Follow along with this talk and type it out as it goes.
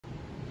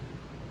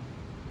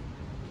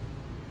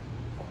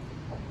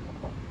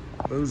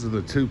Those are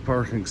the 2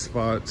 parking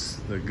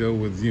spots that go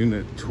with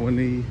unit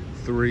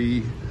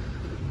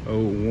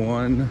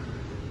 2301.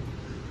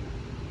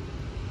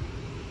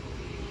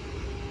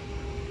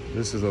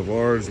 This is a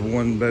large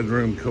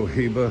 1-bedroom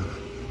Cohiba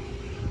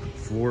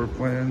floor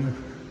plan.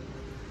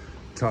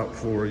 Top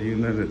floor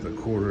unit at the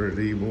quarter at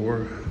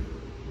YBOR.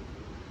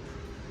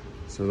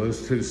 So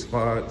those 2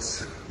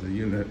 spots, the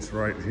unit's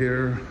right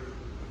here.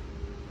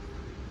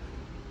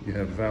 You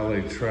have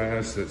valet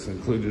trash that's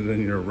included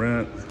in your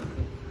rent.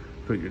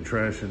 Put your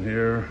trash in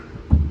here,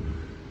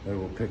 they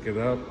will pick it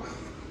up.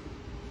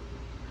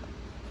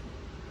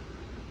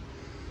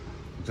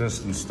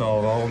 Just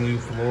installed all new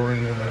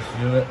flooring in this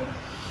unit.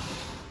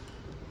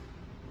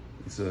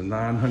 It's a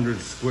 900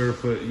 square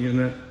foot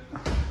unit.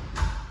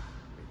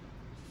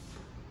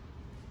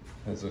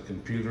 Has a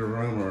computer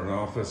room or an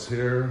office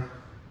here.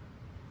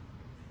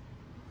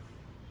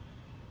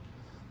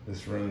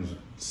 This room's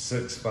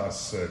 6 by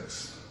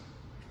 6.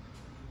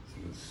 So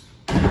let's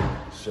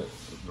shut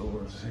the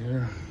doors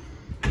here.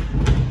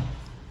 Some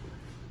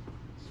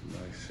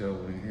nice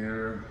shelving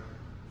here.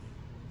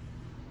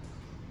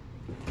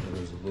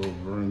 There's a little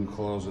broom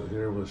closet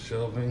here with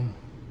shelving.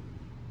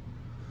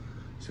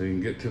 So you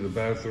can get to the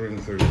bathroom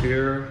through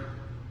here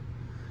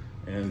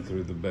and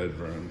through the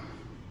bedroom.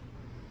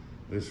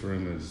 This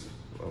room is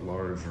a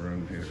large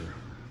room here,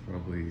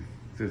 probably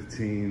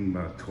 15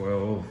 by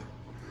 12.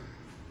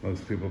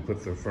 Most people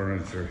put their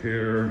furniture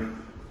here,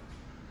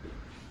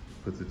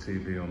 put the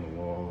TV on the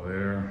wall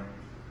there.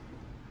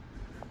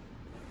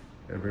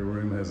 Every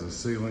room has a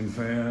ceiling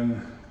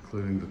fan,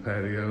 including the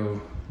patio,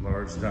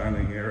 large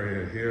dining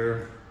area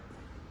here.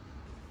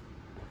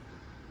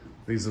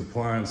 These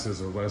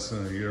appliances are less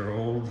than a year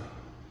old.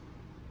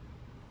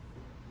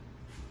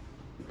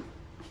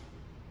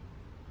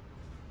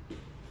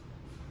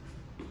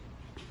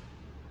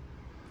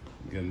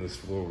 Again, this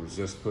floor was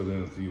just put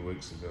in a few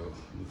weeks ago.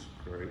 Looks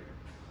great.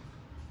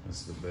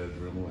 That's the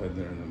bedroom. We'll head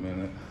there in a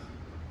minute.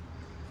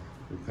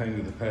 We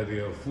painted the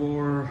patio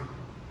floor,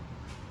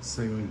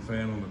 ceiling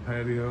fan on the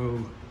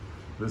patio.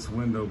 This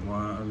window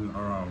blind,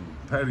 or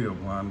patio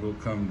blind, will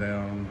come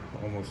down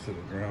almost to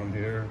the ground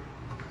here.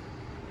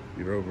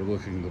 You're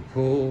overlooking the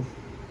pool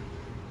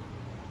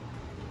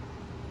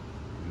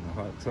and the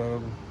hot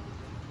tub.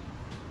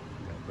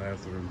 Got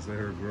bathrooms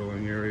there,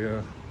 grilling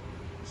area.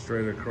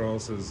 Straight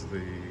across is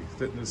the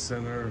fitness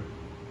center,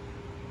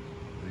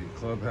 the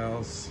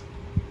clubhouse,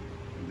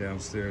 and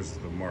downstairs is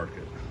the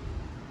market.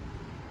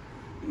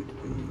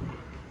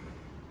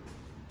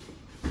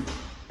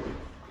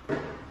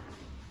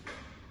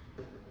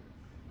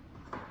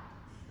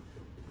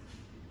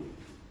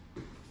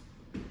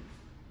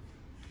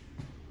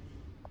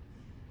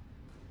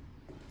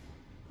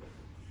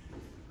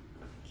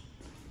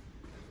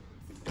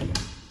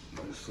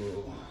 Nice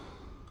little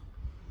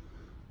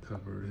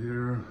cupboard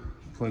here.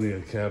 Plenty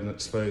of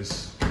cabinet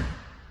space.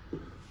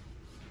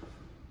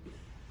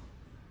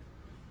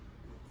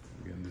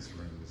 Again, this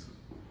room is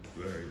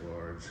very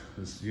large.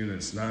 This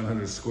unit's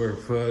 900 square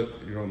foot.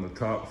 You're on the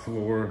top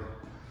floor.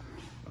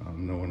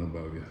 No one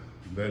above you.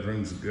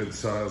 Bedroom's a good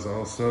size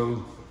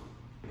also.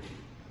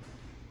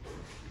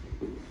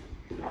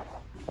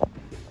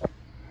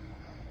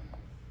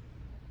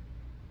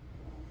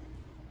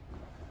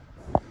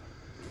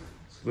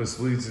 So this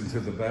leads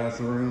into the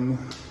bathroom.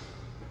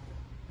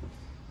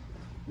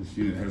 This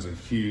unit has a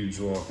huge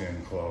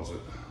walk-in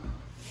closet.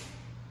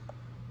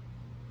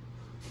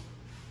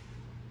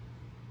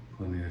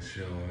 Plenty of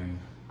shelving.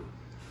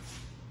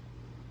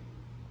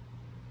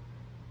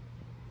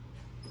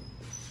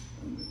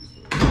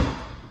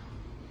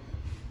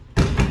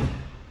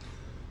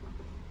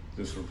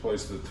 Just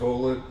replaced the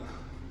toilet.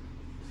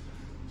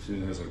 This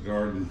unit has a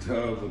garden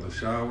tub with a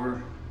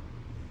shower.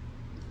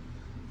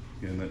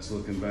 Again, that's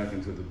looking back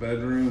into the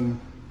bedroom.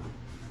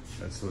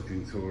 That's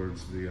looking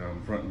towards the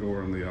front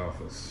door in the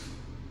office.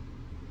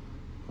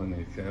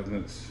 Plenty of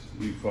cabinets,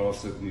 new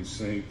faucet, new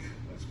sink.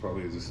 That's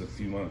probably just a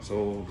few months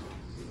old.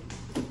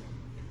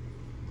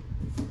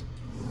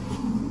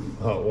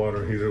 Hot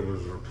water heater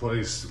was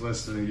replaced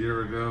less than a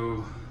year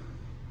ago.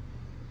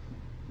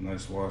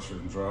 Nice washer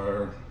and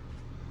dryer.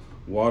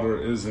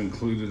 Water is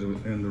included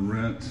in the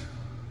rent.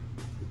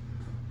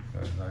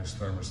 Got a nice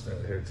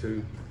thermostat here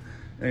too.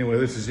 Anyway,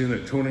 this is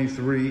unit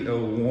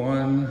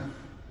 2301.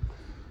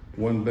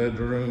 1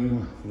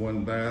 bedroom,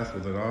 1 bath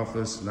with an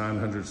office,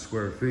 900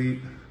 square feet.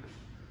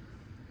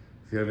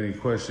 If you have any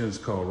questions,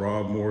 call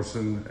Rob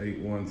Morrison,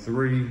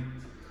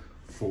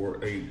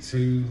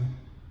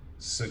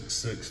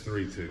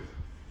 813-482-6632.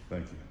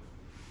 Thank you.